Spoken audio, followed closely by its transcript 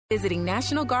Visiting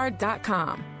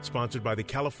NationalGuard.com. Sponsored by the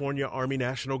California Army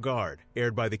National Guard.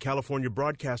 Aired by the California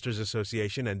Broadcasters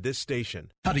Association and this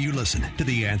station. How do you listen to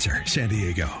The Answer San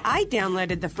Diego? I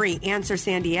downloaded the free Answer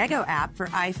San Diego app for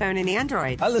iPhone and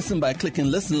Android. I listen by clicking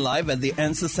Listen Live at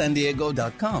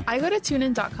theanswersandiego.com. I go to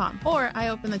tunein.com or I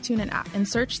open the TuneIn app and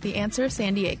search The Answer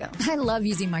San Diego. I love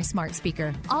using my smart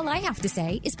speaker. All I have to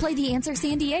say is play The Answer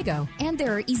San Diego. And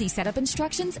there are easy setup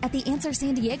instructions at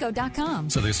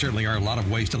theanswersandiego.com. So there certainly are a lot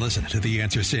of ways to listen to The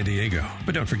Answer San Diego.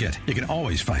 But don't forget, you can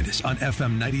always find us on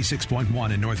FM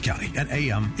 96.1 in North County and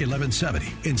AM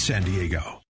 1170 in San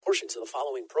Diego. Portions of the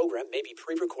following program may be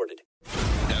pre-recorded.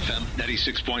 FM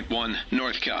 96.1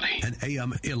 North County and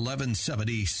AM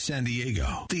 1170 San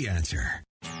Diego. The Answer.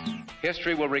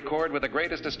 History will record with the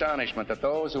greatest astonishment that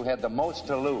those who had the most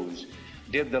to lose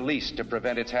did the least to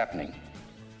prevent its happening.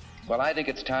 Well, I think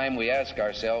it's time we ask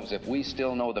ourselves if we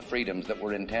still know the freedoms that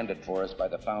were intended for us by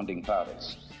the Founding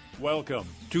Fathers. Welcome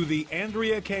to the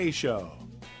Andrea Kaye Show.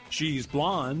 She's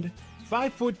blonde,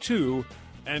 5'2",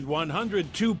 and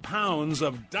 102 pounds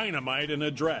of dynamite in a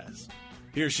dress.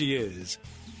 Here she is,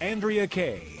 Andrea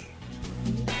Kaye.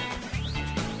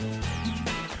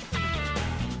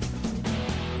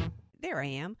 There I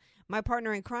am. My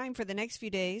partner in crime for the next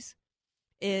few days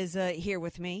is here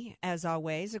with me, as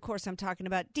always. Of course, I'm talking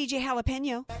about DJ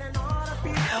Jalapeno.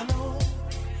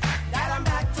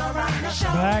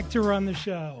 Back to run the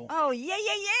show. Oh, yeah.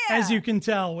 As you can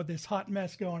tell with this hot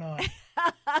mess going on.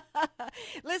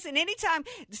 Listen, anytime,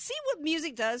 see what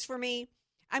music does for me?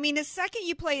 I mean, the second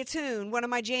you play a tune, one of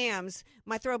my jams,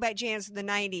 my throwback jams from the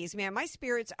 90s, man, my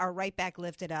spirits are right back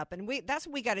lifted up. And that's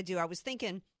what we got to do. I was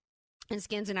thinking, and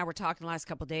Skins and I were talking the last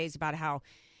couple of days about how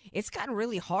it's gotten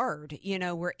really hard. You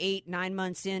know, we're 8-9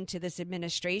 months into this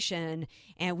administration,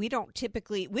 and we don't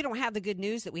have the good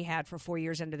news that we had for 4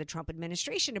 years under the Trump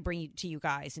administration to bring to you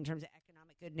guys in terms of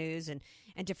economic good news and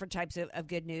different types of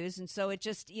good news. And so it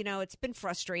just, it's been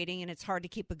frustrating, and it's hard to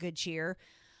keep a good cheer.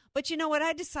 But you know what?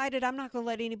 I decided I'm not going to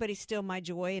let anybody steal my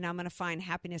joy, and I'm going to find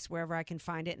happiness wherever I can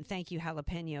find it. And thank you,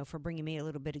 Jalapeno, for bringing me a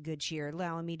little bit of good cheer,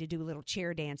 allowing me to do a little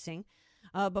chair dancing.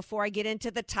 Before I get into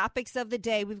the topics of the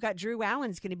day, we've got Drew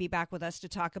Allen's going to be back with us to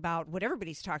talk about what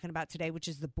everybody's talking about today, which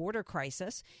is the border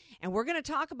crisis. And we're going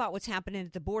to talk about what's happening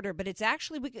at the border, but it's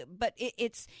actually,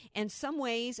 it's in some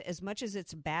ways, as much as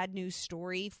it's a bad news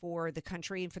story for the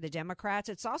country and for the Democrats,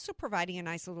 it's also providing a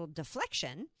nice little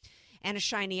deflection and a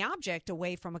shiny object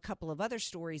away from a couple of other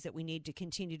stories that we need to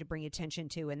continue to bring attention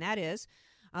to. And that is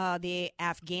the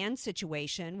Afghan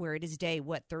situation, where it is day,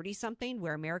 30-something,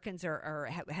 where Americans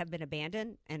have been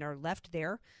abandoned and are left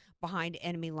there behind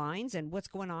enemy lines, and what's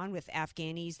going on with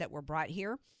Afghanis that were brought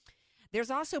here. There's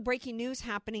also breaking news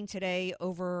happening today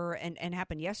and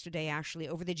happened yesterday, actually,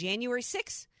 over the January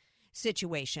 6th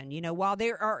situation. You know, while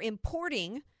they are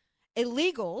importing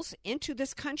illegals into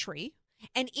this country,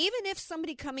 and even if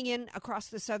somebody coming in across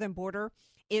the southern border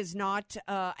is not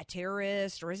a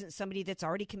terrorist or isn't somebody that's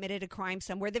already committed a crime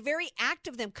somewhere, the very act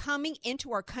of them coming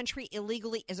into our country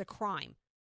illegally is a crime.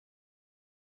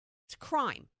 It's a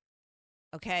crime,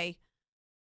 okay?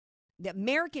 The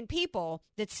American people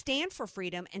that stand for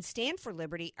freedom and stand for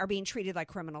liberty are being treated like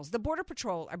criminals. The Border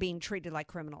Patrol are being treated like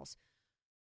criminals.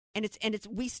 And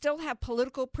we still have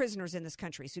political prisoners in this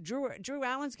country. So Drew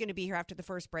Allen's going to be here after the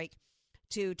first break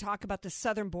to talk about the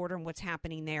southern border and what's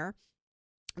happening there.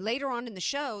 Later on in the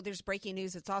show, there's breaking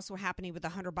news that's also happening with the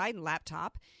Hunter Biden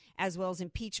laptop, as well as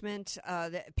impeachment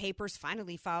the papers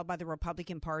finally filed by the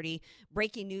Republican Party.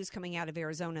 Breaking news coming out of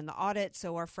Arizona in the audit.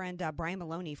 So our friend Brian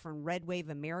Maloney from Red Wave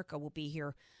America will be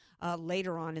here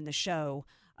later on in the show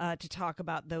to talk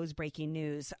about those breaking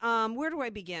news. Where do I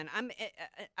begin? I'm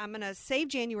going to save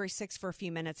January 6th for a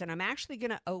few minutes, and I'm actually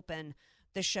going to open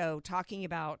the show talking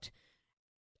about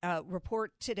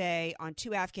report today on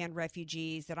 2 Afghan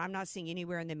refugees that I'm not seeing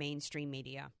anywhere in the mainstream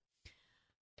media.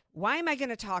 Why am I going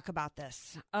to talk about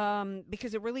this?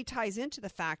 Because it really ties into the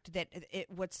fact that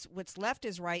what's left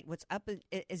is right, what's up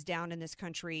is down in this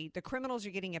country. The criminals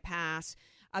are getting a pass,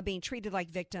 being treated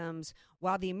like victims,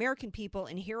 while the American people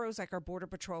and heroes like our Border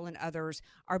Patrol and others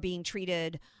are being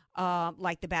treated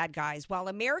like the bad guys. While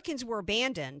Americans were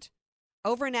abandoned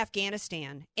over in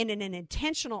Afghanistan in an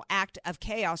intentional act of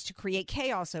chaos to create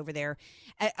chaos over there,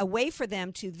 a way for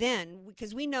them to then,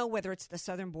 because we know whether it's the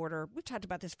southern border, we've talked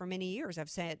about this for many years. I've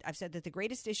said that the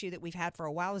greatest issue that we've had for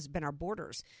a while has been our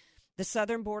borders. The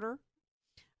southern border,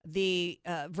 the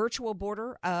virtual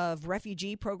border of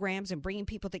refugee programs and bringing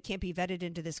people that can't be vetted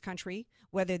into this country,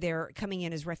 whether they're coming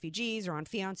in as refugees or on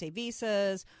fiancé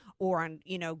visas or on,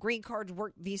 green card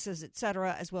work visas, et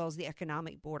cetera, as well as the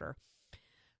economic border.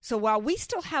 So while we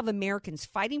still have Americans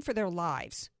fighting for their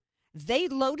lives They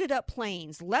loaded up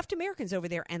planes, left Americans over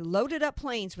there, and loaded up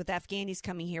planes with Afghanis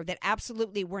coming here that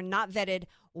absolutely were not vetted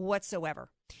whatsoever.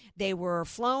 They were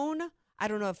flown, I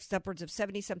don't know if it's upwards of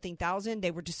 70-something thousand. They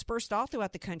were dispersed all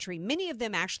throughout the country, many of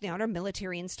them actually on our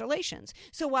military installations.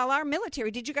 So while our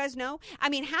military, did you guys know? I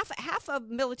mean, half of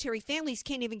military families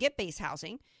can't even get base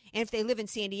housing. And if they live in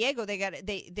San Diego, they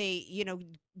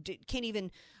can't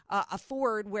even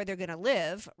afford where they're going to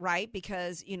live, right?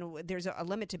 Because, there's a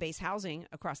limit to base housing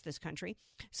across this country.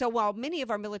 So while many of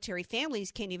our military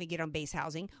families can't even get on base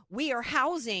housing, we are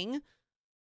housing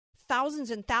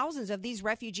thousands and thousands of these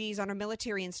refugees on our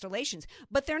military installations.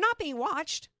 But they're not being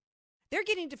watched. They're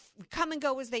getting to come and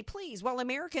go as they please, while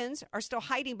Americans are still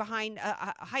hiding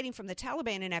from the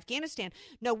Taliban in Afghanistan.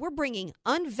 No, we're bringing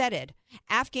unvetted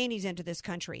Afghanis into this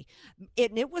country.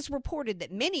 It was reported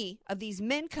that many of these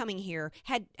men coming here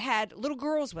had little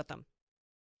girls with them.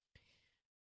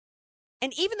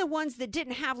 And even the ones that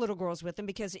didn't have little girls with them,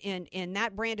 because in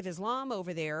that brand of Islam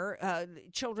over there,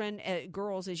 children,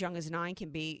 girls as young as 9 can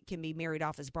be married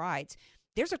off as brides.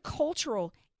 There's a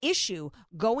cultural issue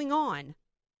going on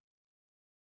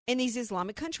in these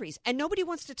Islamic countries, and nobody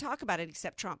wants to talk about it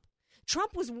except Trump.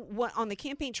 Trump was on the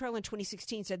campaign trail in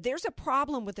 2016 said there's a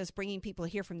problem with us bringing people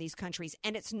here from these countries,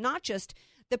 and it's not just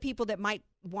the people that might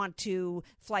want to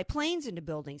fly planes into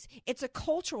buildings. It's a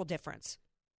cultural difference.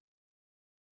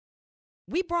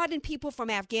 We brought in people from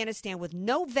Afghanistan with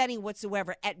no vetting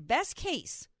whatsoever. At best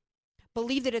case,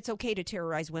 believe that it's okay to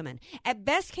terrorize women. At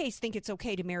best case, think it's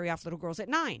okay to marry off little girls at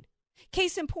 9.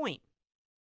 Case in point.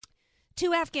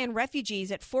 2 Afghan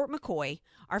refugees at Fort McCoy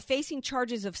are facing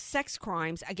charges of sex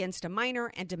crimes against a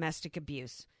minor and domestic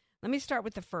abuse. Let me start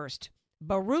with the first.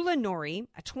 Barula Nouri,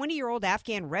 a 20-year-old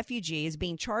Afghan refugee, is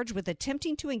being charged with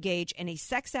attempting to engage in a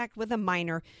sex act with a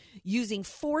minor using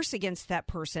force against that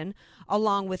person,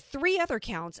 along with 3 other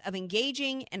counts of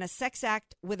engaging in a sex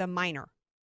act with a minor.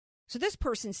 So this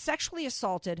person sexually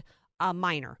assaulted a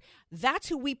minor. That's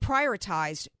who we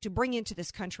prioritized to bring into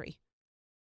this country.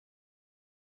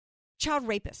 Child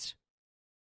rapist.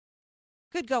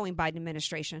 Good going, Biden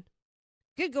administration.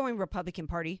 Good going, Republican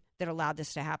Party, that allowed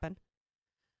this to happen.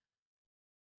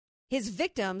 His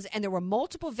victims, and there were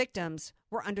multiple victims,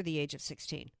 were under the age of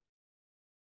 16.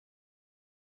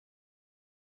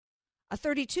 A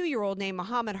 32-year-old named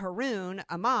Mohammed Haroon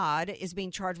Ahmad is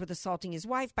being charged with assaulting his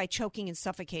wife by choking and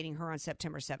suffocating her on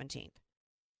September 17th.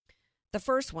 The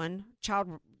first one,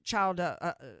 child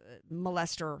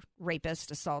molester, rapist,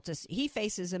 assaultist, he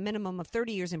faces a minimum of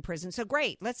 30 years in prison. So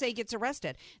great. Let's say he gets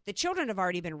arrested. The children have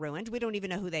already been ruined. We don't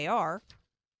even know who they are.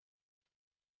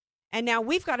 And now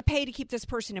we've got to pay to keep this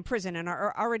person in prison in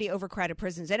our already overcrowded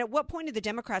prisons. And at what point are the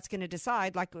Democrats going to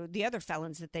decide, like the other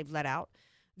felons that they've let out,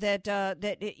 that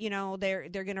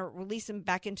they're going to release them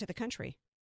back into the country?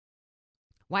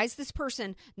 Why is this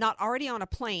person not already on a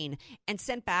plane and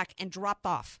sent back and dropped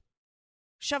off?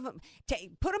 Shove them,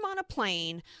 put them on a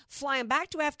plane, fly them back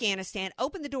to Afghanistan,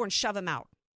 open the door and shove them out.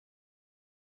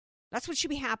 That's what should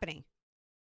be happening.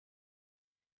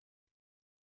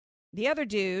 The other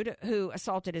dude who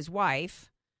assaulted his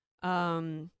wife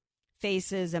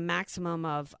faces a maximum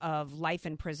of life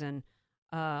in prison.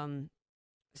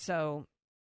 So,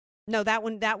 no, that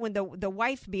one, the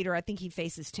wife beater, I think he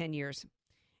faces 10 years.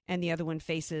 And the other one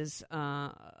faces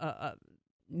a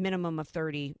minimum of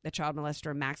 30, the child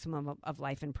molester, a maximum of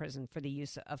life in prison for the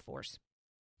use of force.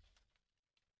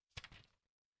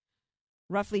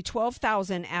 Roughly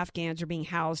 12,000 Afghans are being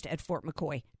housed at Fort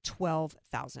McCoy.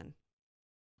 12,000.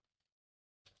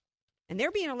 And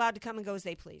they're being allowed to come and go as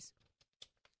they please.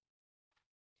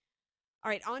 All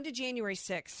right, on to January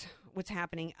 6th. What's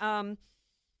happening?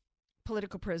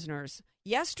 Political prisoners.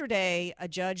 Yesterday, a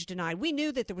judge denied. We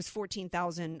knew that there was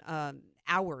 14,000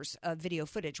 hours of video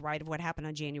footage, right, of what happened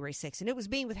on January 6th, and it was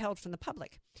being withheld from the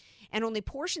public. And only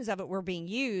portions of it were being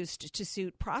used to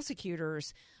suit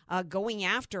prosecutors going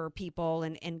after people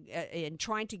and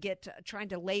trying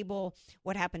to label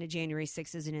what happened on January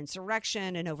 6th as an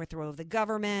insurrection, an overthrow of the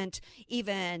government.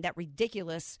 Even that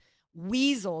ridiculous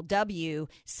Weasel W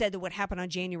said that what happened on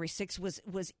January 6th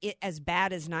was as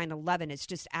bad as 9/11. It's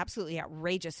just absolutely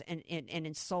outrageous and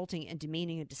insulting and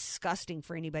demeaning and disgusting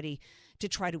for anybody to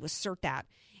try to assert that.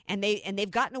 And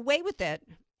they've gotten away with it,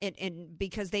 and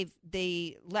because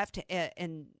they left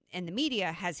and the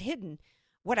media has hidden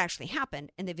what actually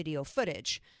happened in the video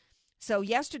footage. So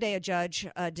yesterday, a judge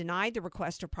denied the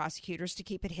request of prosecutors to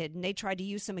keep it hidden. They tried to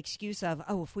use some excuse of,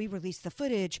 if we release the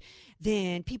footage,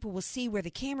 then people will see where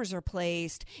the cameras are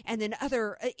placed, and then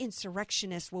other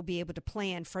insurrectionists will be able to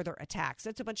plan further attacks.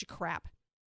 That's a bunch of crap.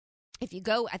 If you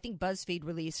go, I think BuzzFeed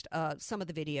released some of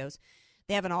the videos.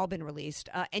 They haven't all been released.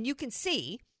 And you can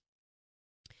see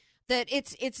that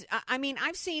it's. I mean,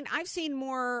 I've seen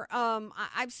more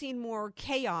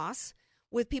chaos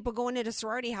with people going into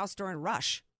sorority house during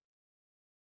rush.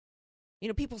 You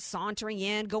know, people sauntering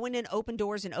in, going in open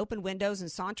doors and open windows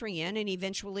and sauntering in and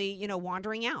eventually, you know,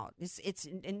 wandering out. It's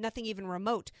nothing even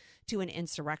remote to an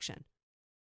insurrection.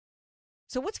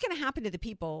 So what's going to happen to the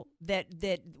people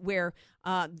where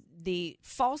the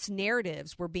false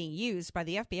narratives were being used by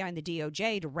the FBI and the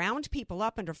DOJ to round people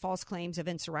up under false claims of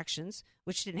insurrections,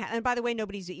 which didn't happen. And by the way,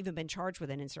 nobody's even been charged with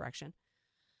an insurrection,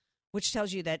 which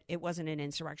tells you that it wasn't an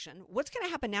insurrection. What's going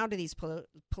to happen now to these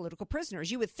political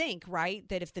prisoners? You would think, right,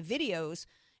 that if the videos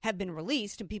have been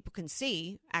released and people can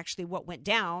see actually what went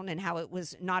down and how it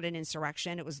was not an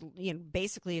insurrection, it was, you know,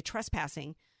 basically a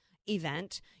trespassing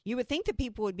event, you would think that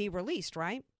people would be released,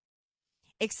 right?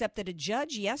 Except that a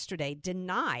judge yesterday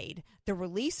denied the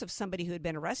release of somebody who had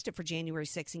been arrested for January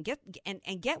 6th,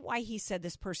 and get why he said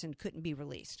this person couldn't be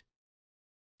released.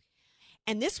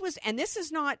 And this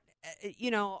is not,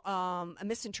 a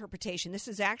misinterpretation. This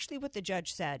is actually what the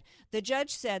judge said. The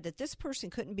judge said that this person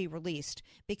couldn't be released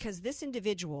because this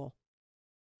individual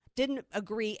didn't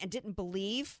agree and didn't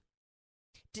believe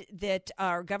that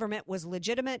our government was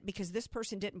legitimate, because this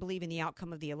person didn't believe in the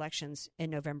outcome of the elections in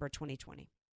November 2020.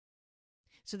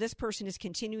 So this person is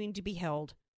continuing to be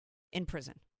held in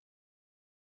prison.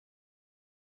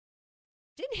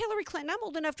 Didn't Hillary Clinton, I'm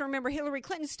old enough to remember Hillary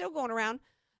Clinton still going around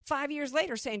 5 years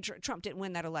later saying Trump didn't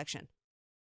win that election.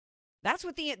 That's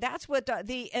what the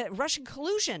Russian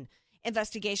collusion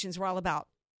investigations were all about.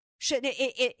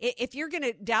 If you're going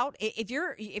to doubt, if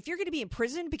you're going to be in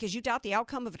prison because you doubt the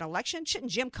outcome of an election,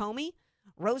 shouldn't Jim Comey,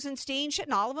 Rosenstein,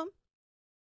 shouldn't all of them?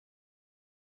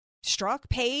 Strzok,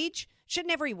 Page,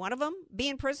 shouldn't every one of them be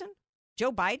in prison?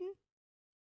 Joe Biden?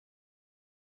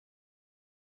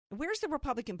 Where's the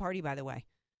Republican Party, by the way?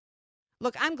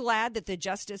 Look, I'm glad that the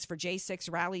Justice for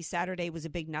J6 rally Saturday was a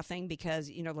big nothing,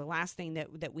 because, you know, the last thing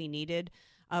that we needed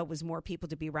was more people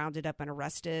to be rounded up and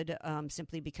arrested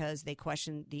simply because they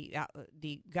questioned the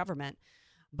government.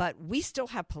 But we still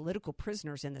have political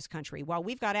prisoners in this country. While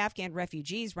we've got Afghan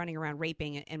refugees running around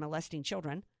raping and molesting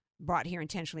children brought here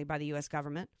intentionally by the U.S.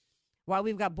 government, while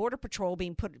we've got Border Patrol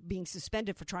being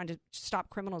suspended for trying to stop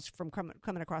criminals from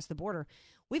coming across the border,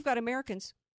 we've got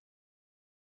Americans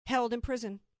held in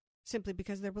prison simply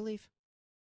because of their belief.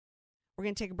 We're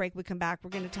going to take a break. We come back.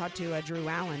 We're going to talk to Drew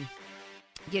Allen,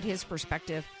 get his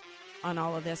perspective on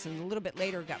all of this. And a little bit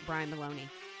later, got Brian Maloney.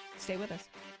 Stay with us.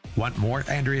 Want more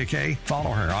Andrea Kaye? Follow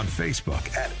her on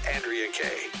Facebook at Andrea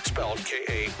Kaye, spelled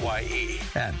Kaye,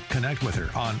 and connect with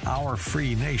her on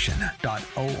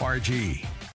ourfreenation.org.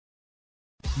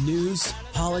 News,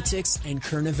 politics, and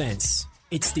current events.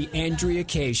 It's the Andrea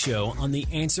Kaye Show on The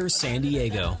Answer San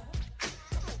Diego.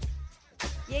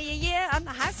 Yeah, I'm the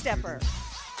high stepper.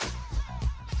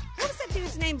 What was that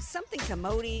dude's name? Something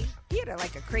Commodi. He had a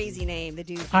crazy name, the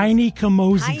dude. Heine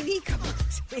Kamosi. Heine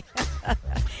Kamosi.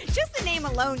 Just the name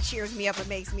alone cheers me up and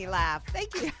makes me laugh.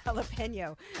 Thank you,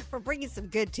 Jalapeno, for bringing some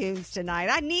good tunes tonight.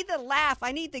 I need the laugh.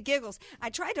 I need the giggles. I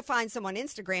tried to find some on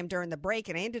Instagram during the break,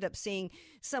 and I ended up seeing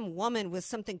some woman with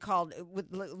something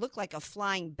would look like a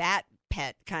flying bat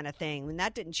pet kind of thing, and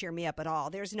that didn't cheer me up at all.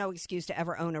 There's no excuse to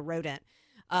ever own a rodent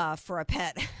for a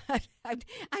pet. I'm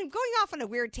going off on a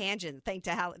weird tangent thanks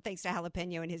to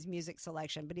Jalapeno and his music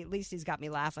selection, but at least he's got me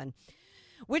laughing,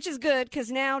 which is good,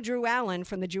 because now Drew Allen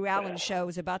from the Drew Allen Show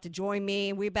is about to join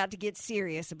me, and we're about to get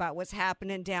serious about what's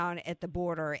happening down at the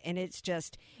border, and it's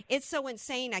so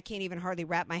insane I can't even hardly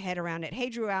wrap my head around it. Hey,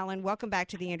 Drew Allen, welcome back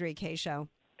to the Andrea Kaye Show.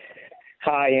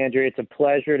 Hi, Andrea. It's a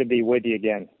pleasure to be with you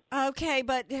again. Okay,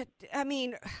 but, I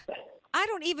mean, I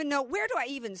don't even know. Where do I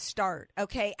even start?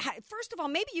 Okay. First of all,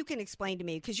 maybe you can explain to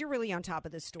me, because you're really on top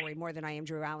of this story more than I am,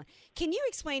 Drew Allen. Can you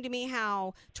explain to me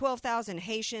how 12,000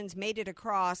 Haitians made it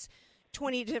across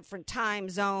 20 different time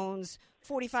zones,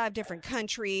 45 different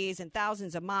countries, and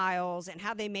thousands of miles, and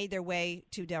how they made their way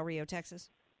to Del Rio, Texas?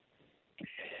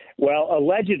 Well,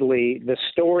 allegedly, the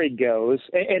story goes,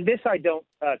 and this I don't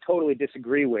totally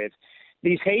disagree with,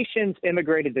 these Haitians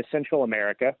immigrated to Central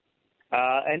America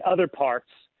and other parts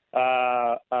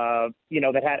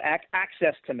that had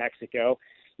access to Mexico,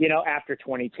 after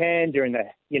 2010, during the,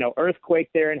 earthquake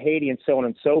there in Haiti, and so on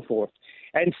and so forth.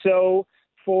 And so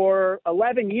for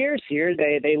 11 years here,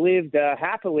 they lived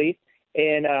happily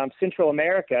in Central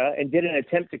America and did an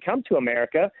attempt to come to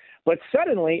America. But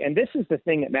suddenly, and this is the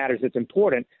thing that matters, it's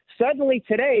important, suddenly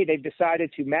today they've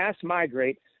decided to mass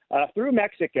migrate through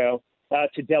Mexico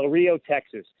to Del Rio,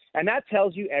 Texas. And that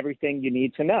tells you everything you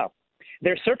need to know.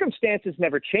 Their circumstances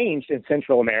never changed in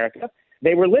Central America.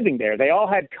 They were living there. They all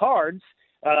had cards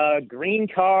green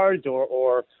cards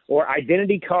or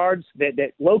identity cards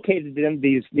that located them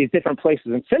these different places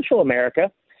in Central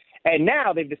America. And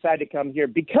now they've decided to come here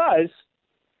because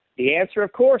the answer,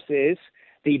 of course, is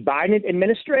the Biden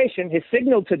administration has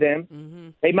signaled to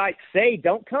them. They might say,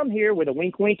 don't come here with a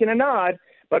wink, wink, and a nod,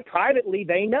 but privately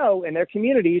they know in their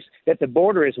communities that the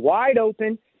border is wide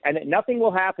open and that nothing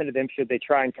will happen to them should they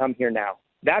try and come here now.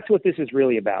 That's what this is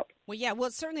really about. Well, yeah, well,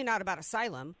 it's certainly not about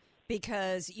asylum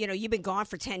because, you've been gone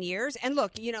for 10 years. And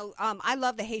look, I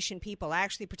love the Haitian people. I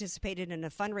actually participated in a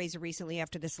fundraiser recently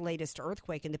after this latest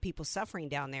earthquake and the people suffering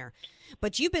down there.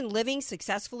 But you've been living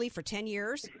successfully for 10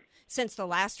 years since the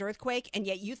last earthquake, and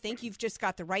yet you think you've just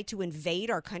got the right to invade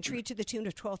our country to the tune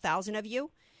of 12,000 of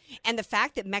you? And the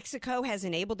fact that Mexico has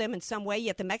enabled them in some way,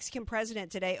 yet the Mexican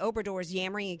president today, Obrador, is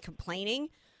yammering and complaining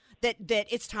that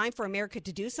it's time for America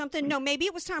to do something. No, maybe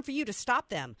it was time for you to stop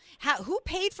them. Who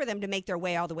paid for them to make their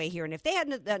way all the way here? And if they had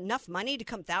enough money to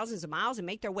come thousands of miles and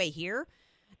make their way here,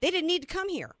 they didn't need to come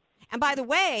here. And by the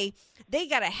way, they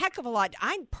got a heck of a lot.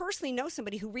 I personally know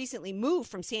somebody who recently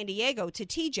moved from San Diego to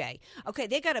TJ. Okay,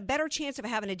 they got a better chance of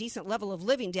having a decent level of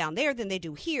living down there than they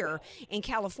do here in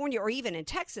California or even in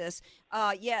Texas.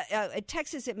 In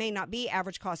Texas, it may not be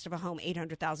average cost of a home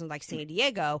 $800,000 like San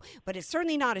Diego, but it's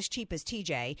certainly not as cheap as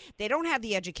TJ. They don't have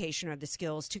the education or the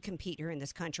skills to compete here in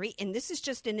this country, and this is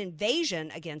just an invasion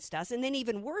against us. And then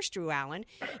even worse, Drew Allen,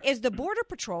 is the Border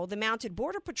Patrol, the Mounted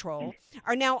Border Patrol,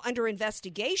 are now under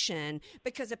investigation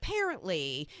because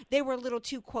apparently they were a little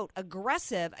too, quote,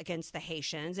 aggressive against the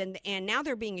Haitians, and now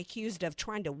they're being accused of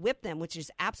trying to whip them, which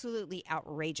is absolutely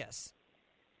outrageous.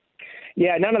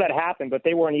 Yeah, none of that happened, but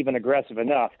they weren't even aggressive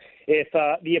enough. If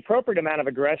the appropriate amount of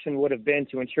aggression would have been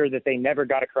to ensure that they never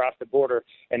got across the border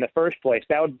in the first place,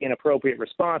 that would be an appropriate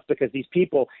response because these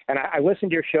people, and I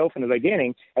listened to your show from the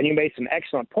beginning, and you made some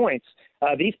excellent points.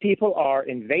 These people are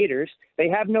invaders. They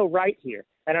have no right here.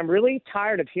 And I'm really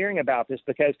tired of hearing about this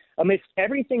because amidst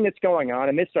everything that's going on,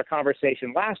 amidst our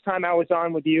conversation last time I was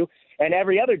on with you and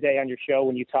every other day on your show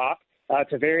when you talk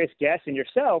to various guests and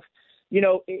yourself,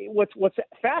 what's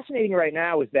fascinating right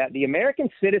now is that the American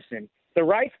citizen, the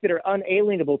rights that are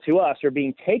unalienable to us are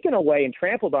being taken away and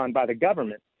trampled on by the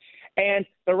government. And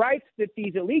the rights that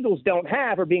these illegals don't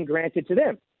have are being granted to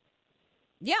them.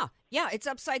 Yeah, it's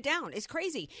upside down. It's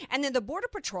crazy. And then the Border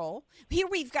Patrol, here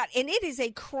we've got, and it is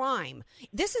a crime.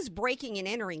 This is breaking and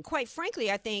entering. Quite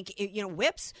frankly, I think,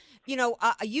 whips,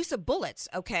 a use of bullets,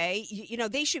 okay?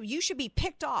 You should be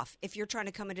picked off if you're trying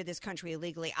to come into this country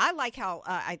illegally. I like how,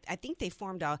 I think they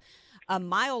formed a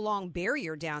mile-long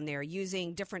barrier down there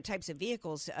using different types of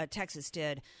vehicles. Texas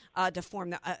did to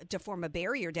form a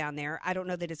barrier down there. I don't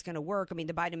know that it's going to work. I mean,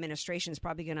 the Biden administration is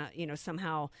probably going to,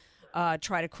 somehow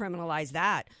try to criminalize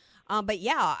that. But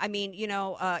yeah, I mean,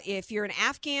 if you're an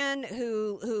Afghan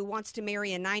who wants to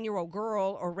marry a 9-year-old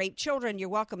girl or rape children, you're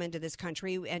welcome into this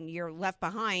country, and you're left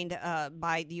behind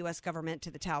by the U.S. government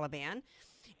to the Taliban.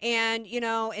 And,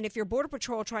 and if you're Border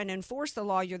Patrol trying to enforce the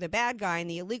law, you're the bad guy and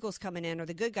the illegals coming in are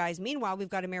the good guys. Meanwhile, we've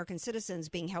got American citizens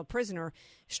being held prisoner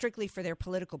strictly for their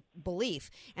political belief.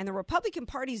 And the Republican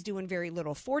Party's doing very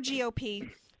little. 4 GOP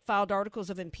filed articles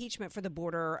of impeachment for the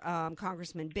border,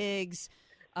 Congressman Biggs,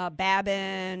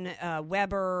 Babin,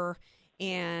 Weber,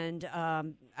 and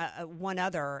one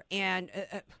other. And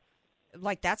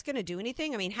that's going to do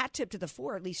anything? I mean, hat tip to the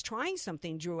 4, at least trying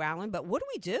something, Drew Allen. But what do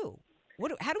we do?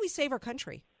 How do we save our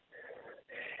country?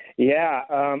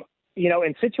 Yeah,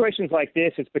 in situations like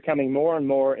this, it's becoming more and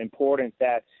more important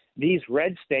that these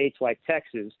red states like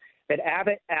Texas, that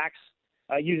Abbott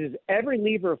uses every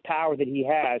lever of power that he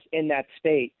has in that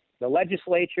state, the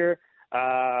legislature,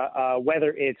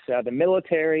 whether it's the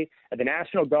military, the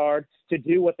National Guard, to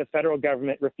do what the federal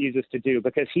government refuses to do,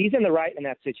 because he's in the right in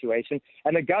that situation,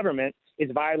 and the government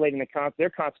is violating their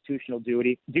constitutional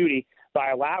duty by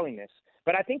allowing this.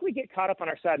 But I think we get caught up on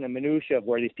our side in the minutia of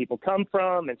where these people come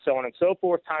from and so on and so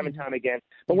forth, time and time again.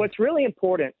 But what's really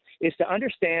important is to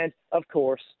understand, of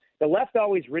course, the left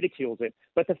always ridicules it.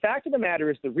 But the fact of the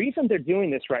matter is the reason they're doing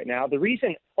this right now, the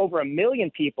reason over 1 million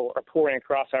people are pouring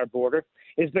across our border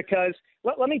is because,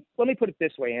 let me put it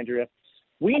this way, Andrea.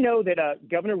 We know that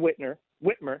Governor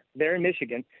Whitmer there in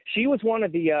Michigan, she was one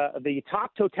of the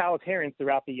top totalitarians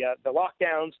throughout the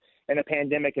lockdowns and the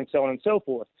pandemic and so on and so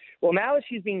forth. Well, now that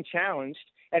she's being challenged,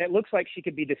 and it looks like she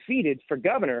could be defeated for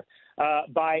governor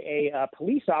by a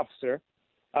police officer,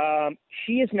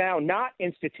 she is now not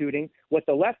instituting what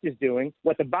the left is doing,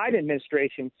 what the Biden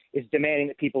administration is demanding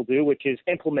that people do, which is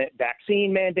implement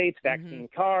vaccine mandates, vaccine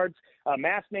cards,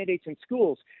 mask mandates in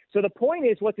schools. So the point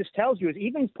is, what this tells you is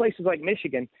even places like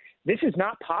Michigan, this is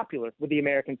not popular with the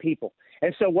American people.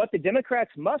 And so what the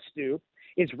Democrats must do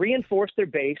is reinforce their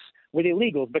base with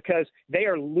illegals, because they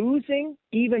are losing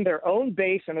even their own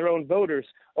base and their own voters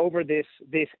over this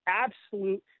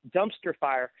absolute dumpster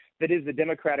fire that is the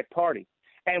Democratic Party.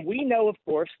 And we know, of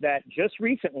course, that just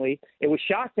recently it was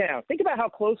shot down. Think about how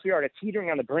close we are to teetering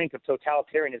on the brink of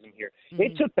totalitarianism here. Mm-hmm.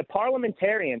 It took the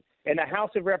parliamentarian in the House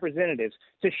of Representatives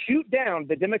to shoot down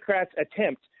the Democrats'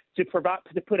 attempt to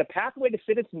put a pathway to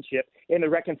citizenship in the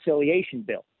reconciliation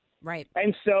bill. Right.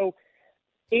 And so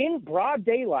in broad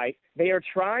daylight, they are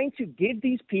trying to give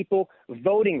these people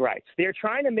voting rights. They're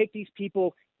trying to make these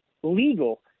people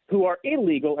legal who are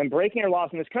illegal and breaking our laws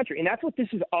in this country. And that's what this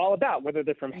is all about, whether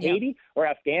they're from Haiti or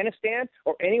Afghanistan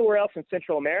or anywhere else in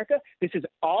Central America. This is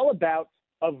all about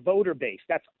a voter base.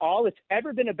 That's all it's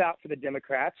ever been about for the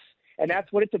Democrats. And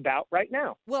that's what it's about right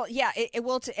now. Well, yeah, it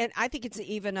will. And I think it's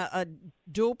even a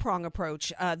dual-prong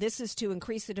approach. This is to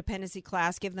increase the dependency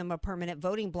class, give them a permanent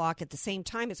voting block. At the same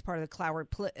time, it's part of the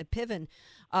Cloward-Piven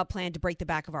plan to break the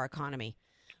back of our economy.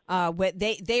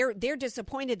 They're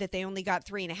disappointed that they only got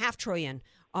 $3.5 trillion,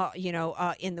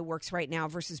 in the works right now,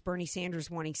 versus Bernie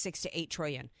Sanders wanting $6 to $8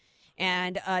 trillion.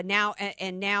 And now,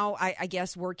 I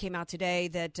guess word came out today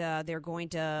that they're going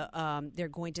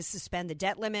to suspend the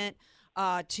debt limit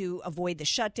to avoid the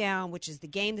shutdown, which is the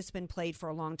game that's been played for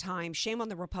a long time. Shame on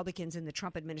the Republicans in the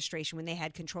Trump administration when they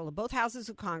had control of both houses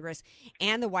of Congress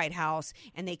and the White House,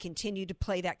 and they continued to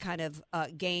play that kind of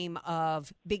game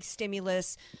of big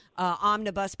stimulus,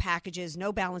 omnibus packages,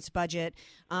 no balanced budget,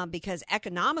 because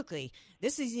economically,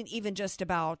 this isn't even just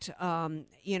about,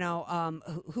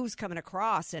 who's coming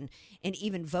across and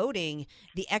even voting.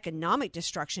 The economic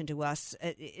destruction to us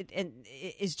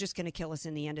is just going to kill us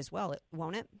in the end as well,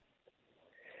 won't it?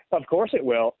 Of course it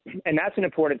will. And that's an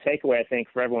important takeaway, I think,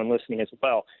 for everyone listening as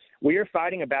well. We are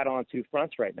fighting a battle on two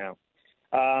fronts right now.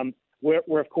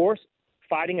 We're, of course,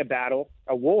 fighting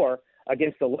a war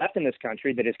against the left in this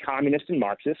country that is communist and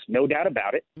Marxist, no doubt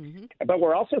about it. Mm-hmm. But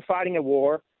we're also fighting a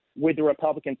war with the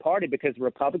Republican Party because the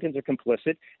Republicans are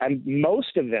complicit. And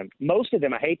most of them,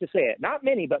 I hate to say it, not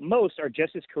many, but most are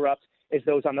just as corrupt as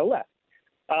those on the left.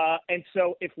 And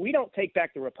so if we don't take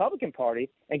back the Republican Party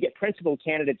and get principled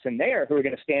candidates in there who are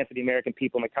going to stand for the American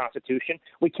people and the Constitution,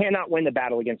 we cannot win the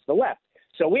battle against the left.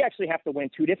 So we actually have to win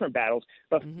two different battles.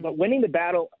 But winning the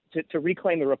battle to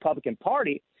reclaim the Republican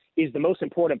Party is the most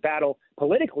important battle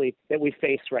politically that we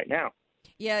face right now.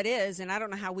 Yeah, it is. And I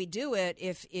don't know how we do it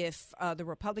if the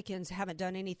Republicans haven't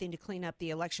done anything to clean up the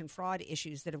election fraud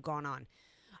issues that have gone on.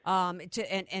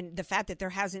 And the fact that there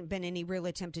hasn't been any real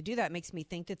attempt to do that makes me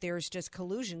think that there's just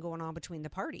collusion going on between the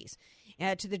parties,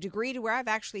 to the degree to where I've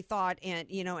actually thought, and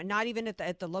not even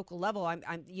at the local level, I'm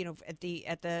at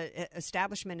the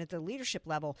establishment, at the leadership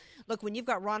level. Look, when you've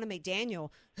got Ronna McDaniel,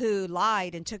 who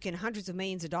lied and took in hundreds of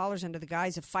millions of dollars under the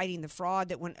guise of fighting the fraud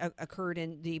that occurred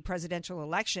in the presidential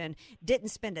election, didn't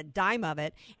spend a dime of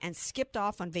it, and skipped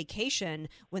off on vacation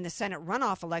when the Senate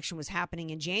runoff election was happening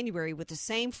in January with the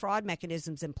same fraud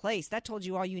mechanisms in place. That told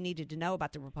you all you needed to know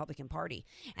about the Republican Party.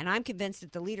 And I'm convinced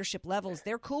at the leadership levels,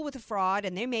 they're cool with the fraud,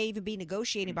 and they may even be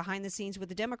negotiating behind the scenes with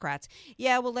the Democrats.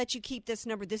 Yeah, we'll let you keep this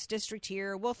number, this district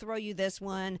here. We'll throw you this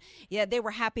one. Yeah, they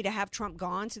were happy to have Trump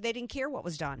gone, so they didn't care what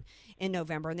was done in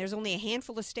November. And there's only a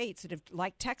handful of states that have,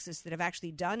 like Texas, that have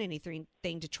actually done anything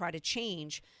to try to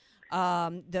change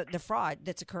the fraud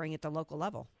that's occurring at the local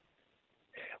level.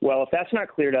 Well, if that's not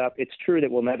cleared up, it's true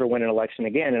that we'll never win an election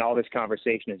again, and all this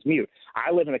conversation is mute.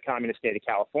 I live in the communist state of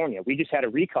California. We just had a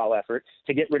recall effort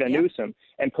to get rid of Newsom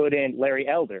and put in Larry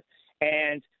Elder.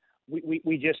 And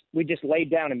we just laid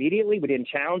down immediately. We didn't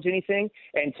challenge anything.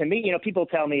 And to me, people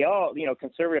tell me,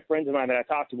 conservative friends of mine that I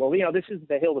talk to, well, this is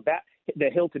the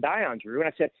hill to die on, Drew. And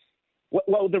I said,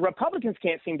 well, the Republicans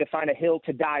can't seem to find a hill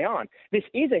to die on. This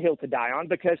is a hill to die on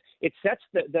because it sets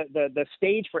the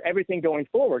stage for everything going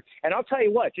forward. And I'll tell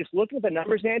you what, just looking at the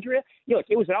numbers, Andrea, look,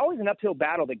 it was always an uphill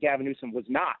battle that Gavin Newsom was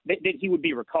not, that he would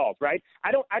be recalled, right?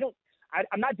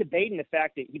 I'm not debating the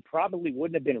fact that he probably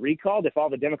wouldn't have been recalled if all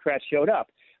the Democrats showed up.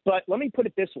 But let me put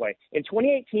it this way. In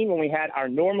 2018, when we had our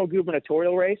normal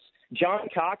gubernatorial race, John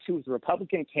Cox, who was the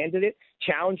Republican candidate,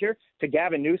 challenger to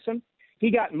Gavin Newsom, he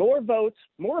got more votes.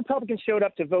 More Republicans showed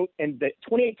up to vote in the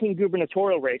 2018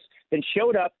 gubernatorial race than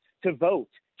showed up to vote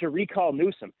to recall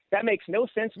Newsom. That makes no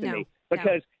sense to me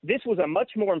because this was a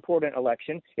much more important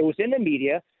election. It was in the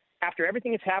media. After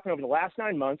everything that's happened over the last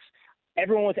 9 months,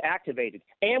 everyone was activated.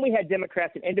 And we had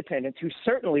Democrats and independents who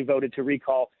certainly voted to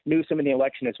recall Newsom in the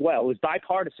election as well. It was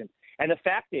bipartisan. And the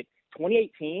fact that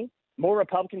 2018, more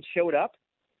Republicans showed up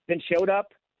than showed up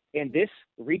in this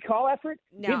recall effort,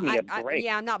 give me a break.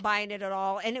 I'm not buying it at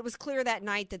all. And it was clear that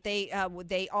night that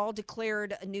they all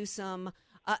declared Newsom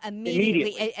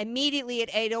Immediately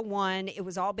at 8:01. It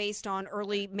was all based on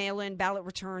early mail-in ballot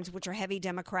returns, which are heavy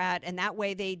Democrat, and that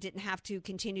way they didn't have to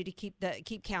continue to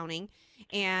keep counting.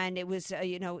 And it was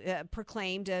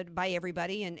proclaimed by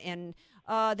everybody, and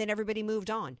then everybody moved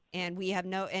on, and we have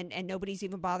and nobody's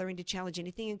even bothering to challenge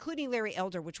anything, including Larry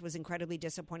Elder, which was incredibly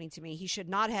disappointing to me. He should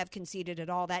not have conceded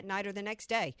at all that night or the next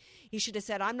day. He should have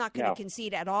said, "I'm not going to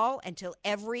concede at all until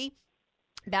every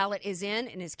ballot is in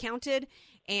and is counted."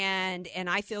 And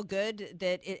I feel good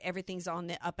that everything's on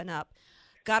the up and up.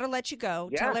 Got to let you go.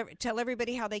 Yeah. Tell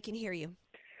everybody how they can hear you.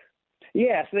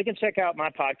 Yeah, so they can check out my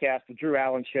podcast, The Drew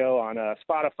Allen Show, on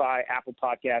Spotify, Apple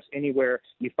Podcasts, anywhere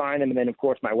you find them. And then, of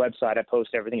course, my website. I post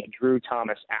everything at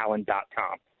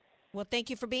drewthomasallen.com. Well, thank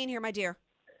you for being here, my dear.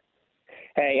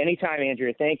 Hey, anytime,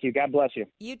 Andrea. Thank you. God bless you.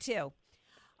 You too.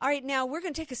 All right, now we're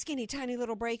going to take a skinny, tiny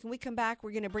little break. When we come back,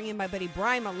 we're going to bring in my buddy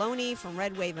Brian Maloney from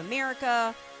Red Wave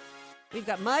America. We've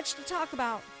got much to talk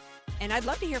about, and I'd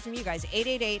love to hear from you guys.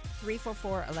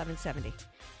 888-344-1170.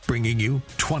 Bringing you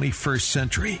 21st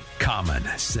century common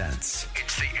sense.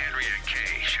 It's the Andrea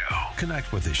Kaye Show.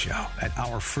 Connect with the show at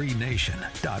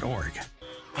ourfreenation.org.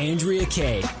 Andrea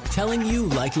Kaye, telling you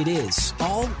like it is,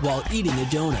 all while eating a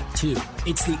donut, too.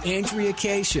 It's the Andrea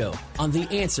Kaye Show on The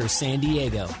Answer San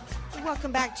Diego.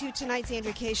 Welcome back to tonight's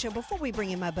Andrea Kaye Show. Before we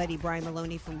bring in my buddy Brian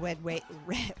Maloney from Red Wave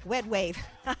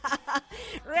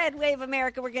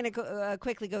America, we're going to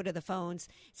quickly go to the phones.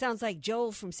 Sounds like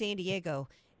Joel from San Diego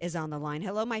is on the line.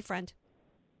 Hello, my friend.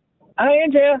 Hi,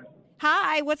 Andrea.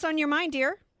 Hi. What's on your mind,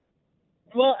 dear?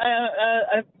 Well,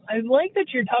 I like that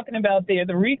you're talking about the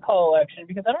recall election,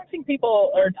 because I don't think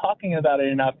people are talking about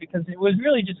it enough, because it was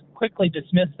really just quickly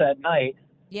dismissed that night.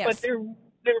 Yes. But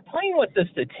they're playing with the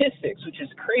statistics, which is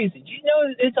crazy. Do you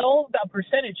know it's all about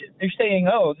percentages? They're saying,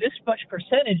 oh, this much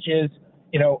percentage is,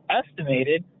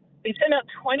 estimated. They sent out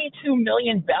 22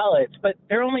 million ballots, but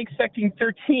they're only expecting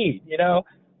 13,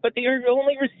 but they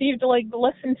only received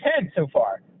less than 10 so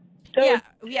far. So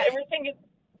everything is,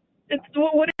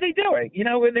 what are they doing?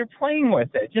 They're playing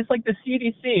with it. Just like the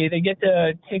CDC, they get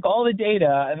to take all the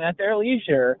data and at their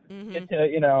leisure get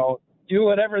to, do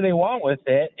whatever they want with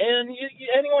it. And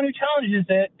anyone who challenges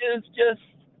it is just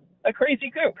a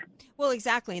crazy kook. Well,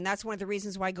 exactly. And that's one of the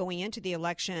reasons why going into the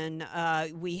election,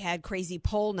 we had crazy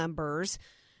poll numbers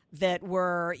that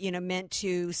were, meant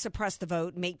to suppress the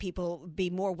vote, make people be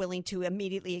more willing to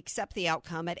immediately accept the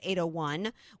outcome at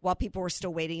 8:01 while people were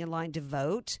still waiting in line to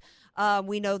vote.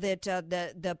 We know that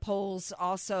the polls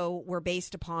also were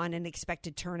based upon an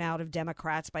expected turnout of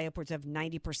Democrats by upwards of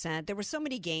 90%. There were so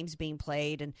many games being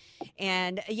played,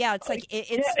 and it's like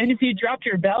it's. Yeah, and if you dropped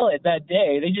your ballot that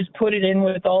day, they just put it in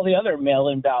with all the other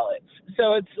mail-in ballots.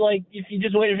 So it's like if you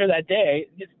just waited for that day,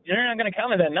 they're not going to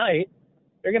count it that night.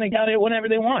 They're going to count it whenever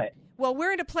they want it. Well,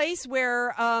 we're in a place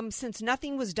where, since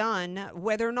nothing was done,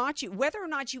 whether or not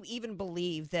you even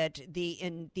believe that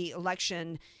the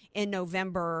election in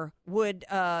November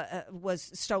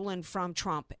was stolen from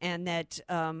Trump, and that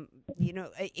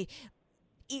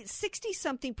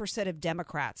 60-something% of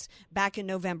Democrats back in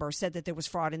November said that there was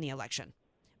fraud in the election.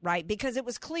 Right, because it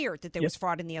was clear that there was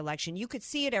fraud in the election. You could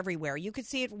see it everywhere. You could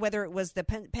see it whether it was the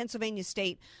Pennsylvania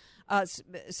State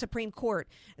Supreme Court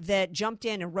that jumped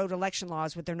in and wrote election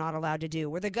laws, what they're not allowed to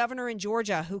do, or the governor in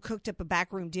Georgia who cooked up a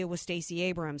backroom deal with Stacey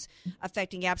Abrams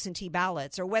affecting absentee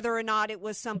ballots, or whether or not it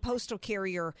was some postal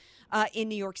carrier in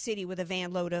New York City with a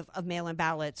van load of mail-in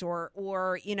ballots, or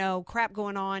crap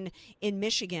going on in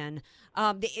Michigan.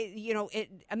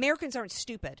 Americans aren't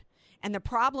stupid. And the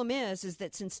problem is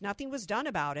that since nothing was done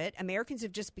about it, Americans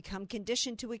have just become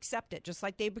conditioned to accept it, just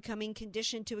like they're becoming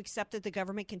conditioned to accept that the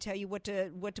government can tell you what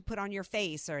to put on your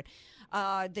face, or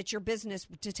that your business,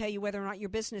 to tell you whether or not your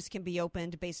business can be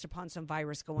opened based upon some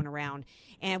virus going around.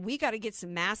 And we got to get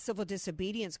some mass civil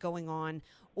disobedience going on,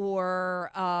 or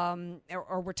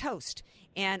we're toast.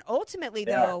 And ultimately,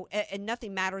 though, and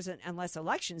nothing matters unless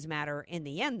elections matter in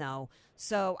the end, though.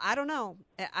 So I don't know.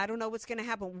 I don't know what's going to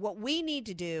happen. What we need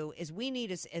to do is we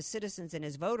need, as citizens and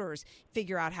as voters,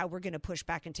 figure out how we're going to push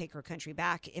back and take our country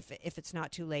back if it's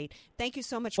not too late. Thank you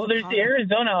so much for calling. There's the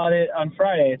Arizona audit on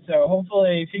Friday, so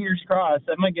hopefully, fingers crossed,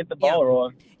 that might get the ball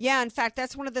rolling. Yeah, in fact,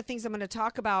 that's one of the things I'm going to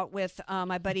talk about with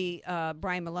my buddy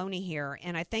Brian Maloney here.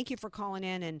 And I thank you for calling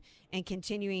in and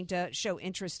continuing to show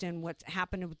interest in what's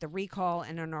happened with the recall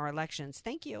and in our elections.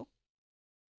 Thank you.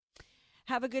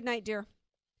 Have a good night, dear.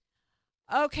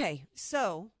 Okay,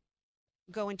 so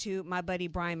going to my buddy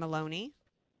Brian Maloney.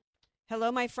 Hello,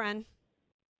 my friend.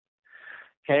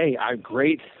 Hey,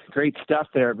 great stuff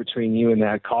there between you and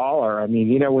that caller. I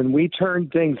mean, when we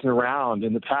turned things around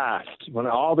in the past, when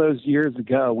all those years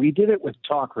ago, we did it with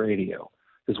talk radio.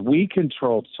 because we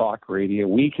controlled talk radio,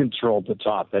 we controlled the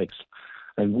topics,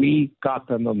 and we got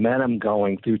the momentum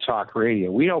going through talk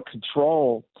radio. We don't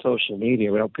control social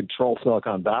media. We don't control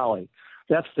Silicon Valley.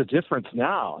 That's the difference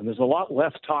now, and there's a lot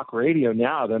less talk radio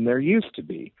now than there used to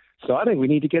be. So I think we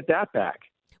need to get that back.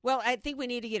 Well, I think we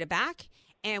need to get it back,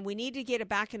 and we need to get it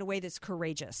back in a way that's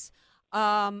courageous.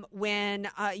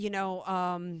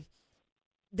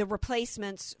 The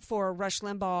replacements for Rush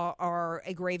Limbaugh are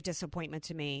a grave disappointment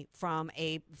to me from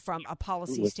a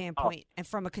policy standpoint and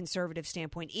from a conservative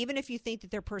standpoint. Even if you think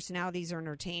that their personalities are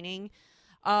entertaining,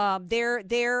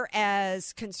 they're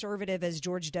as conservative as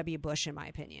George W. Bush, in my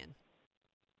opinion.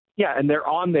 Yeah, and they're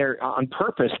on there on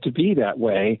purpose to be that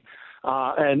way.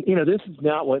 And this is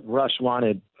not what Rush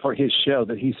wanted for his show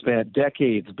that he spent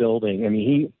decades building. I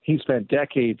mean, he spent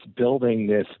decades building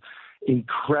this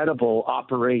incredible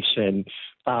operation,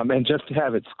 and just to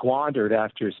have it squandered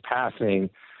after his passing,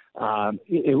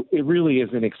 it really is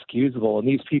inexcusable. And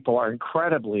these people are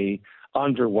incredibly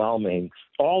underwhelming.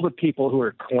 All the people who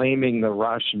are claiming the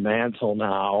Rush mantle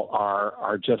now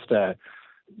are just 1%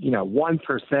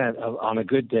 on a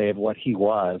good day of what he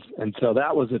was. And so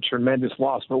that was a tremendous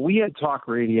loss. But we had talk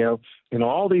radio in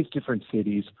all these different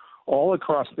cities, all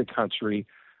across the country,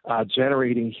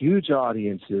 generating huge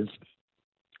audiences.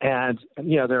 And,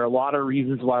 there are a lot of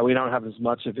reasons why we don't have as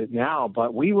much of it now,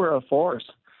 but we were a force.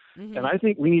 Mm-hmm. And I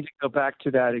think we need to go back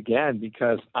to that again,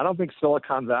 because I don't think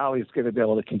Silicon Valley is going to be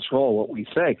able to control what we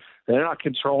say. They're not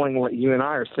controlling what you and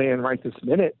I are saying right this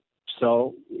minute.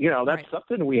 So, that's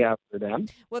something we have for them.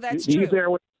 Well, that's true. There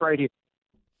right here.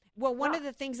 Well, one of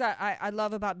the things I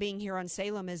love about being here on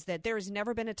Salem is that there has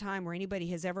never been a time where anybody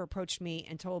has ever approached me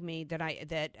and told me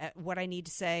that what I need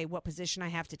to say, what position I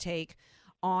have to take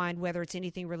on whether it's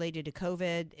anything related to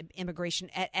COVID, immigration,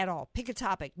 at all. Pick a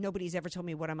topic. Nobody's ever told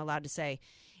me what I'm allowed to say.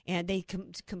 And they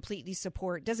completely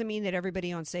support. Doesn't mean that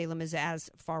everybody on Salem is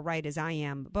as far right as I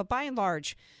am. But by and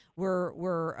large,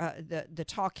 the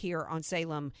talk here on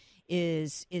Salem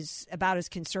is about as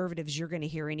conservative as you're going to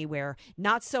hear anywhere.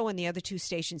 Not so in the other two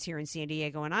stations here in San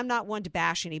Diego. And I'm not one to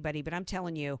bash anybody, but I'm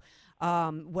telling you,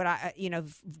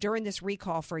 during this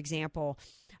recall, for example,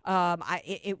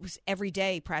 it was every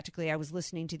day practically I was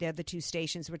listening to the other two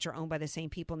stations, which are owned by the same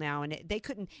people now, and they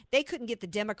couldn't get the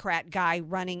Democrat guy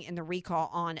running in the recall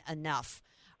on enough.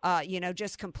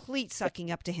 Just complete sucking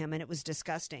up to him, and it was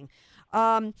disgusting.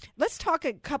 Let's talk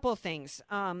a couple of things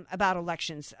about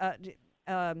elections.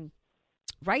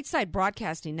 Right Side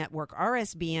Broadcasting Network,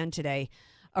 RSBN,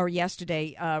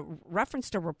 yesterday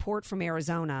referenced a report from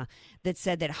Arizona that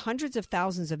said that hundreds of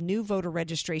thousands of new voter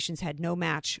registrations had no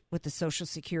match with the Social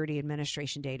Security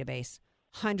Administration database.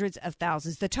 Hundreds of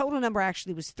thousands. The total number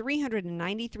actually was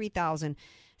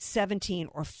 393,017,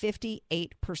 or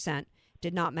 58%,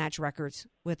 did not match records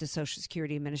with the Social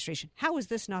Security Administration. How is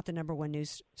this not the number one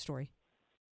news story?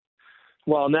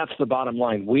 Well, and that's the bottom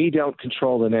line. We don't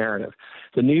control the narrative.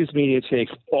 The news media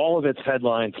takes all of its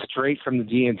headlines straight from the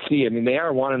DNC. I mean, they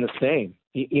are one and the same.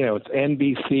 It's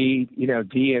NBC,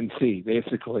 DNC,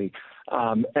 basically.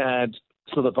 And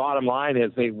so the bottom line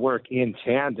is they work in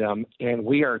tandem, and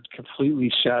we are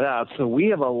completely shut out. So we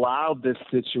have allowed this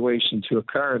situation to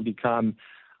occur and become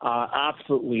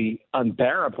absolutely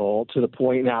unbearable to the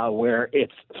point now where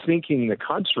it's sinking the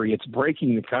country. It's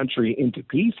breaking the country into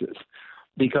pieces.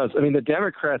 Because, the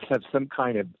Democrats have some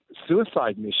kind of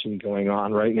suicide mission going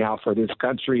on right now for this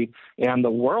country and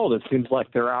the world. It seems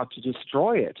like they're out to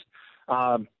destroy it.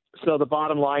 So the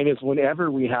bottom line is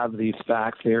whenever we have these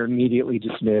facts, they're immediately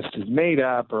dismissed as made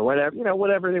up or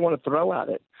whatever they want to throw at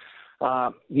it.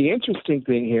 The interesting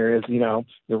thing here is,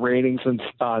 the ratings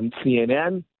on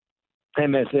CNN,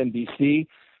 MSNBC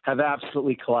have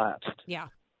absolutely collapsed. Yeah.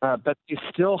 But you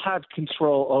still have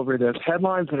control over those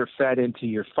headlines that are fed into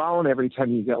your phone every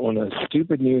time you get one of those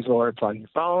stupid news alerts on your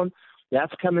phone.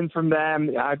 That's coming from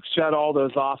them. I've shut all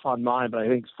those off on mine, but I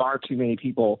think far too many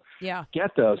people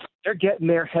get those. They're getting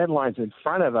their headlines in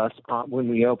front of us when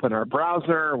we open our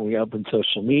browser, when we open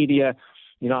social media.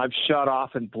 I've shut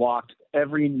off and blocked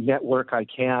every network I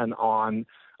can on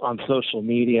social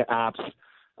media apps.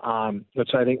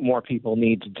 Which I think more people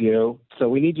need to do. So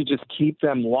we need to just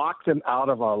lock them out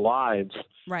of our lives.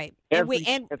 Right. Every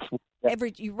chance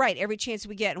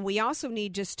we get. And we also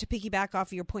need, just to piggyback off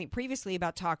of your point previously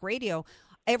about talk radio,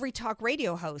 every talk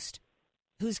radio host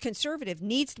who's conservative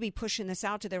needs to be pushing this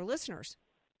out to their listeners.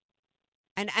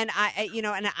 And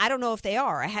I don't know if they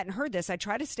are. I hadn't heard this. I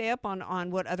try to stay up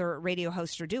on what other radio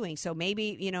hosts are doing. So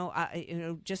maybe,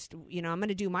 I'm going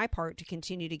to do my part to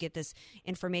continue to get this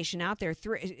information out there.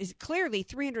 Clearly,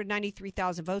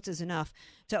 393,000 votes is enough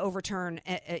to overturn,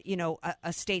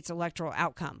 a state's electoral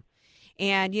outcome.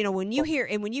 And when you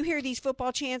hear these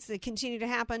football chants that continue to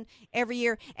happen every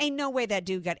year, ain't no way that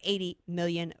dude got 80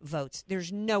 million votes.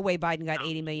 There's no way Biden got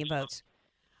 80 million votes.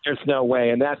 There's no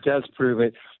way, and that does prove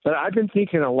it. But I've been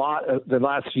thinking a lot the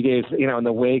last few days, in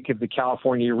the wake of the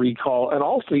California recall and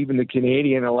also even the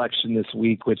Canadian election this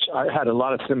week, which I had a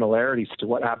lot of similarities to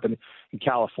what happened in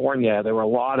California. There were a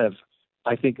lot of,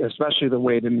 I think, especially the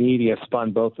way the media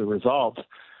spun both the results.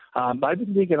 I've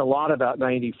been thinking a lot about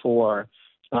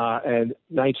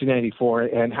 1994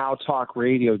 and how talk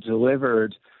radio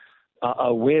delivered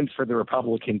a win for the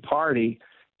Republican Party.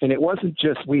 And it wasn't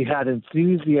just we had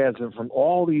enthusiasm from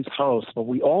all these hosts, but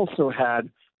we also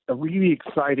had a really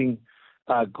exciting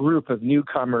group of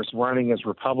newcomers running as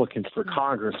Republicans for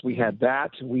Congress. We had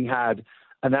that. We had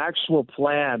an actual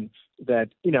plan that,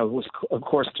 was, of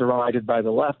course, derided by the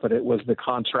left, but it was the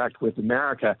contract with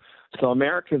America. So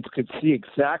Americans could see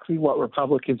exactly what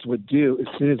Republicans would do as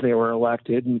soon as they were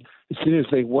elected. And as soon as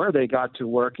they were, they got to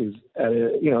work as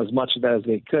much of that as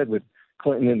they could, with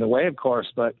Clinton in the way, of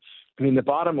course. But the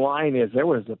bottom line is there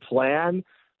was a plan,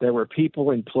 there were people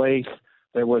in place,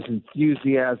 there was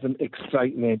enthusiasm,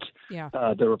 excitement. Yeah.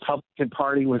 The Republican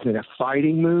Party was in a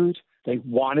fighting mood. They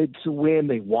wanted to win.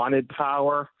 They wanted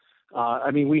power.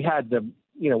 We had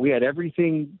we had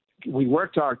everything. We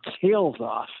worked our tails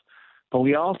off, but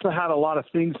we also had a lot of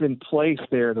things in place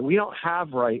there that we don't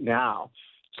have right now.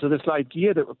 So this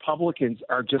idea that Republicans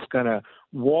are just going to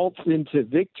waltz into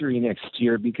victory next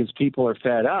year because people are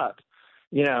fed up,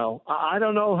 I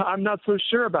don't know. I'm not so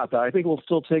sure about that. I think we'll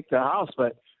still take the House,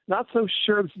 but not so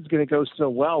sure this is going to go so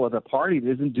well with a party that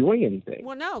isn't doing anything.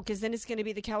 Well, no, because then it's going to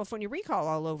be the California recall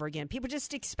all over again. People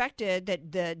just expected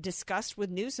that the disgust with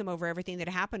Newsom over everything that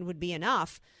happened would be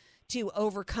enough to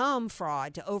overcome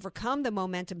fraud, to overcome the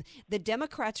momentum. The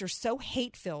Democrats are so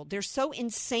hate-filled. They're so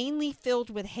insanely filled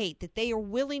with hate that they are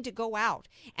willing to go out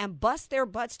and bust their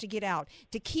butts to get out,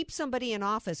 to keep somebody in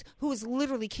office who is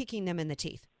literally kicking them in the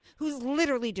teeth, who's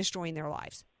literally destroying their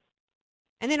lives.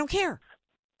 And they don't care.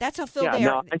 That's how filled they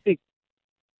are. I think,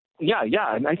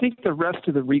 and I think the rest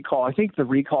of the recall,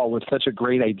 was such a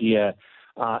great idea.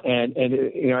 And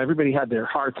everybody had their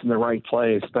hearts in the right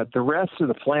place, but the rest of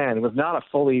the plan was not a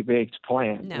fully baked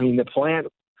plan. No.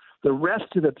 The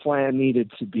rest of the plan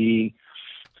needed to be,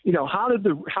 how did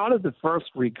the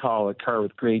first recall occur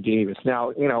with Gray Davis?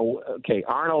 Now,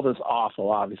 Arnold is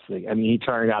awful, obviously. He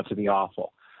turned out to be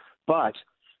awful, but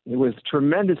there was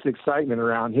tremendous excitement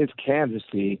around his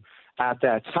candidacy at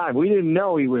that time. We didn't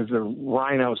know he was a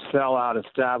rhino sellout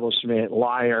establishment,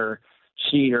 liar,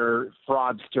 cheater,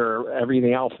 fraudster,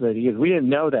 everything else that he is. We didn't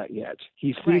know that yet.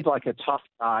 He seemed like a tough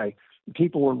guy.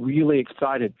 People were really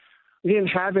excited. We didn't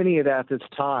have any of that this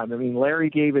time. Larry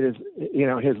gave it his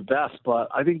best, but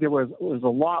I think there was a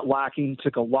lot lacking,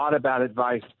 took a lot of bad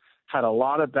advice, had a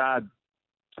lot of bad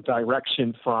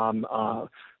direction from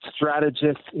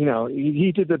strategists.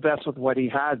 He did the best with what he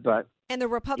had, but and the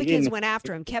Republicans went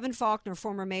after him. Kevin Faulconer,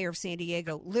 former mayor of San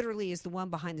Diego, literally is the one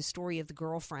behind the story of the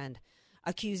girlfriend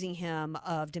accusing him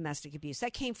of domestic abuse.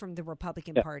 That came from the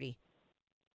Republican Party.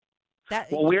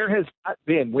 Where has that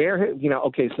been? Where has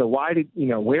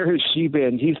she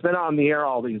been? He's been on the air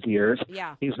all these years.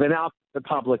 Yeah. He's been out in the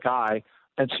public eye,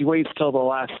 and she waits till the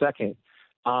last second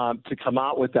to come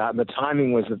out with that. And the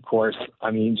timing was, of course,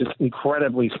 just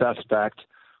incredibly suspect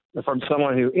from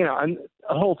someone who, and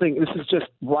the whole thing, this is just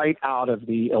right out of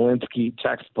the Alinsky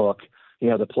textbook,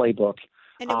 the playbook.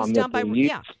 And it was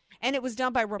and it was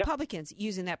done by Republicans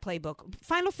using that playbook.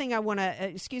 Final thing I want to,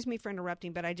 excuse me for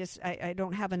interrupting, but I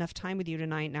don't have enough time with you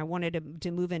tonight, and I wanted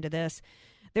to move into this.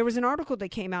 There was an article that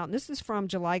came out, and this is from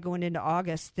July going into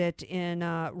August, that in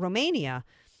Romania,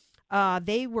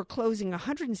 they were closing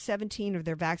 117 of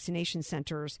their vaccination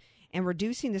centers and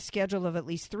reducing the schedule of at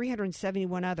least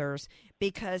 371 others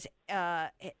because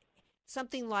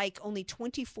something like only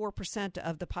 24%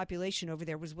 of the population over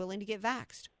there was willing to get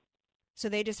vaxxed. So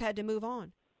they just had to move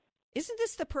on. Isn't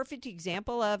this the perfect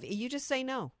example of you just say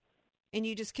no and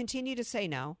you just continue to say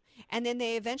no, and then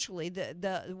they eventually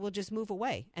will just move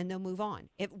away and they'll move on?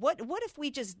 What if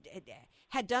we just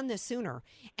had done this sooner?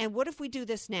 And what if we do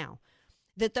this now?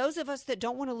 That those of us that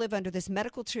don't want to live under this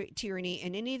medical tyranny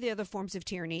and any of the other forms of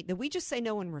tyranny, that we just say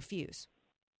no and refuse.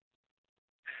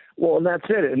 Well, and that's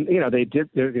it. And,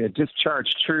 they're going to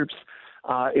discharge troops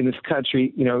in this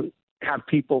country,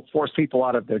 force people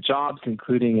out of their jobs,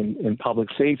 including in public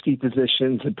safety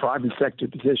positions and private sector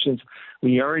positions.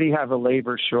 We already have a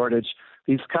labor shortage.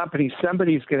 These companies,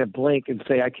 somebody's going to blink and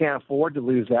say, I can't afford to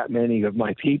lose that many of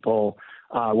my people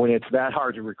when it's that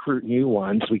hard to recruit new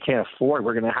ones. We can't afford.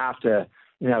 We're going to have to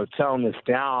tone this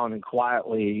down and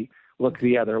quietly look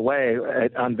the other way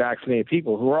at unvaccinated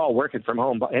people who are all working from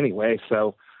home anyway.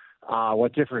 So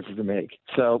what difference does it make?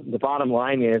 So the bottom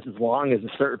line is, as long as a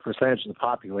certain percentage of the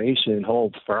population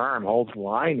holds the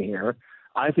line here,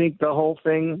 I think the whole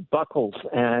thing buckles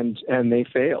and they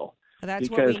fail.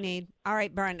 That's what we need. All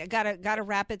right, Brian, I gotta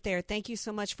wrap it there. Thank you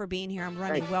so much for being here. I'm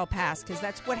running well past, because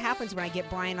that's what happens when I get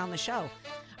Brian on the show.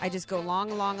 I just go along,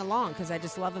 because I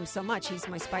just love him so much. He's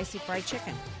my spicy fried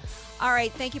chicken. All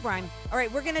right, thank you, Brian. All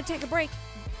right, we're going to take a break.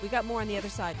 We got more on the other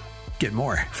side. Get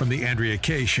more from The Andrea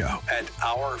Kaye Show at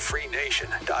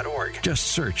OurFreeNation.org. Just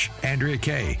search Andrea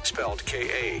Kaye, spelled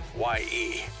Kaye.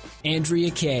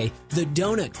 Andrea Kaye, the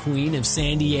donut queen of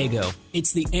San Diego.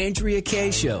 It's The Andrea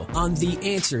Kaye Show on The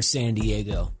Answer San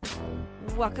Diego.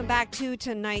 Welcome back to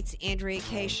tonight's Andrea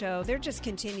Kaye Show. There just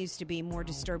continues to be more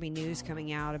disturbing news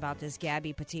coming out about this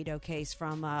Gabby Petito case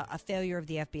from a failure of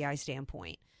the FBI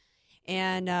standpoint.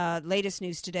 And latest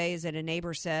news today is that a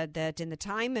neighbor said that in the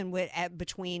time in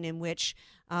which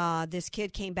this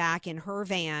kid came back in her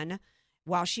van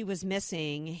while she was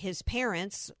missing, his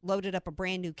parents loaded up a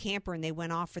brand new camper and they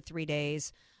went off for 3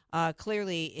 days.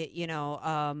 Clearly,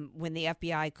 when the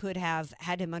FBI could have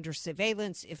had him under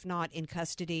surveillance, if not in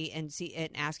custody and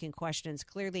asking questions,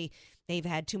 clearly they've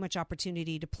had too much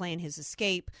opportunity to plan his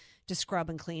escape, to scrub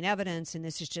and clean evidence. And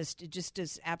this is just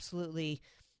is absolutely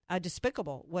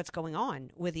despicable what's going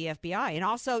on with the FBI. And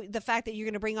also the fact that you're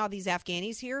going to bring all these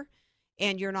Afghanis here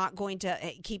and you're not going to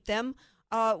keep them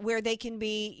where they can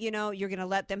be, you're going to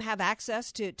let them have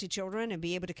access to children and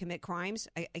be able to commit crimes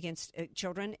against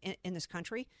children in this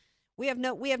country. We have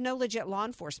no legit law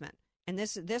enforcement. And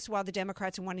this while the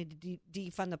Democrats are wanting to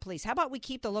defund the police. How about we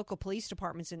keep the local police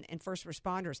departments and first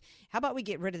responders? How about we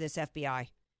get rid of this FBI?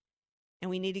 And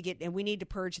we need to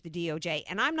purge the DOJ.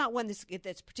 And I'm not one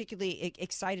that's particularly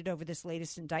excited over this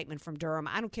latest indictment from Durham.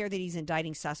 I don't care that he's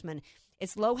indicting Sussman.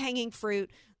 It's low-hanging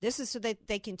fruit. This is so that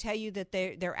they can tell you that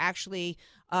they're actually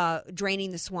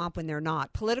draining the swamp when they're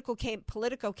not. Politico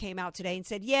came out today and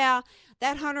said, yeah,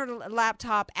 that Hunter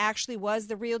laptop actually was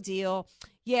the real deal.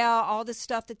 Yeah, all the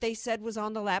stuff that they said was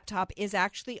on the laptop is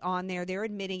actually on there. They're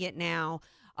admitting it now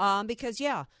because,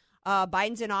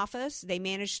 Biden's in office. They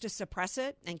managed to suppress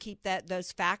it and keep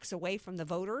those facts away from the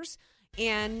voters.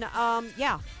 And,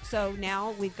 so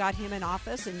now we've got him in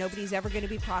office, and nobody's ever going to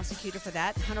be prosecuted for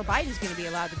that. Hunter Biden's going to be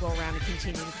allowed to go around and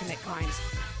continue to commit crimes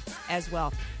as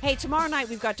well. Hey, tomorrow night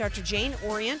we've got Dr. Jane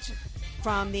Orient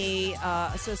from the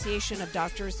Association of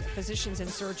Doctors, Physicians, and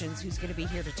Surgeons, who's going to be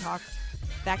here to talk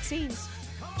vaccines.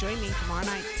 Join me tomorrow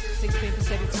night, 6 p.m.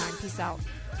 Pacific time. Peace out.